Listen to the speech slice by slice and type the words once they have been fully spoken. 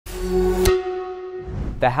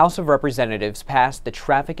The House of Representatives passed the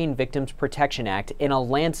Trafficking Victims Protection Act in a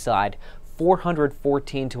landslide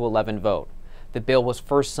 414-11 vote. The bill was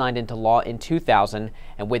first signed into law in 2000,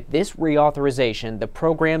 and with this reauthorization, the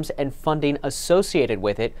programs and funding associated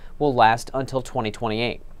with it will last until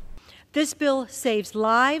 2028. This bill saves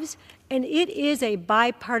lives, and it is a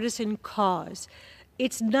bipartisan cause.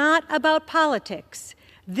 It's not about politics.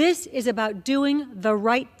 This is about doing the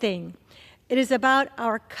right thing. It is about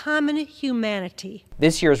our common humanity.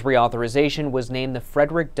 This year's reauthorization was named the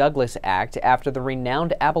Frederick Douglass Act after the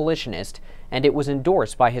renowned abolitionist, and it was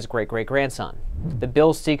endorsed by his great-great-grandson. The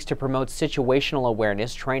bill seeks to promote situational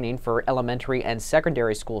awareness training for elementary and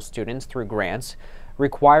secondary school students through grants,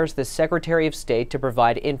 requires the Secretary of State to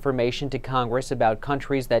provide information to Congress about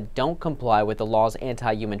countries that don't comply with the law's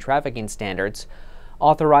anti-human trafficking standards,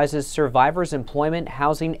 authorizes survivors' employment,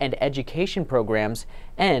 housing, and education programs,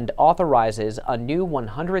 and authorizes a new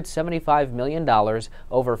 $175 million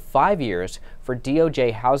over 5 years for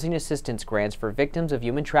DOJ housing assistance grants for victims of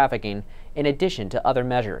human trafficking, in addition to other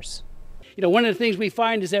measures. You know, one of the things we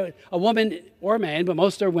find is that a woman or a man, but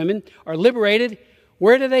most are women, are liberated.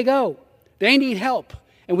 Where do they go? They need help.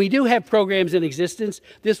 And we do have programs in existence.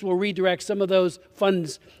 This will redirect some of those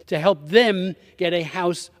funds to help them get a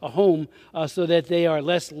house, a home, so that they are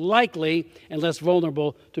less likely and less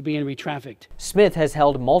vulnerable to being re-trafficked. Smith has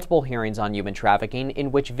held multiple hearings on human trafficking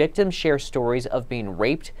in which victims share stories of being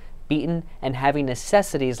raped, beaten, and having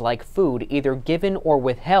necessities like food either given or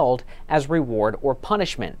withheld as reward or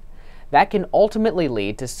punishment. That can ultimately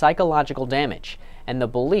lead to psychological damage and the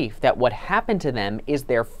belief that what happened to them is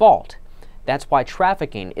their fault. That's why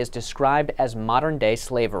trafficking is described as modern-day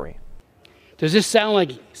slavery. Does this sound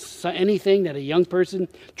like anything that a young person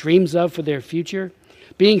dreams of for their future?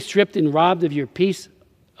 Being stripped and robbed of your peace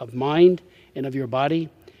of mind and of your body,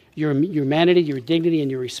 your humanity, your dignity, and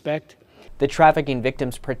your respect? The Trafficking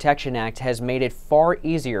Victims Protection Act has made it far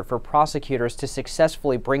easier for prosecutors to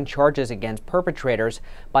successfully bring charges against perpetrators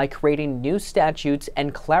by creating new statutes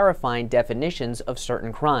and clarifying definitions of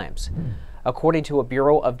certain crimes. According to a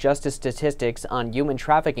Bureau of Justice Statistics on Human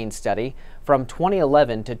Trafficking study, from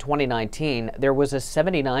 2011 to 2019, there was a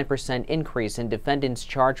 79% increase in defendants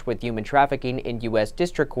charged with human trafficking in U.S.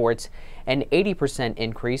 district courts, an 80%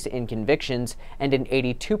 increase in convictions, and an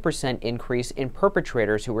 82% increase in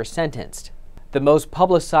perpetrators who were sentenced. The most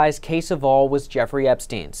publicized case of all was Jeffrey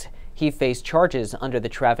Epstein's. He faced charges under the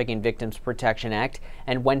Trafficking Victims Protection Act,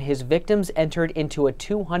 and when his victims entered into a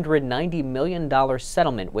 $290 million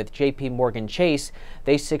settlement with JP Chase,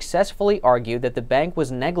 they successfully argued that the bank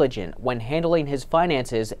was negligent when handling his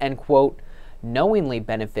finances and, quote, knowingly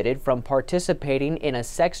benefited from participating in a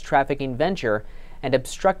sex trafficking venture and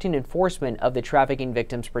obstructing enforcement of the Trafficking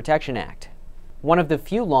Victims Protection Act. One of the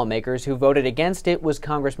few lawmakers who voted against it was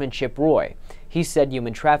Congressman Chip Roy. He said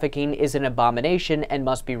human trafficking is an abomination and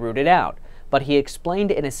must be rooted out, but he explained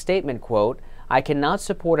in a statement, quote, I cannot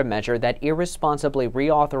support a measure that irresponsibly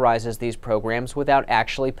reauthorizes these programs without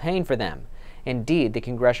actually paying for them. Indeed, the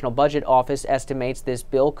Congressional Budget Office estimates this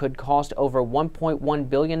bill could cost over $1.1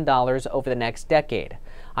 billion over the next decade.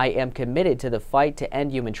 I am committed to the fight to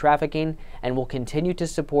end human trafficking and will continue to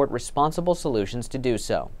support responsible solutions to do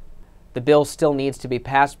so. The bill still needs to be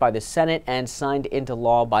passed by the Senate and signed into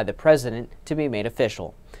law by the President to be made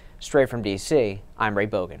official. Straight from D.C., I'm Ray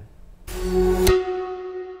Bogan.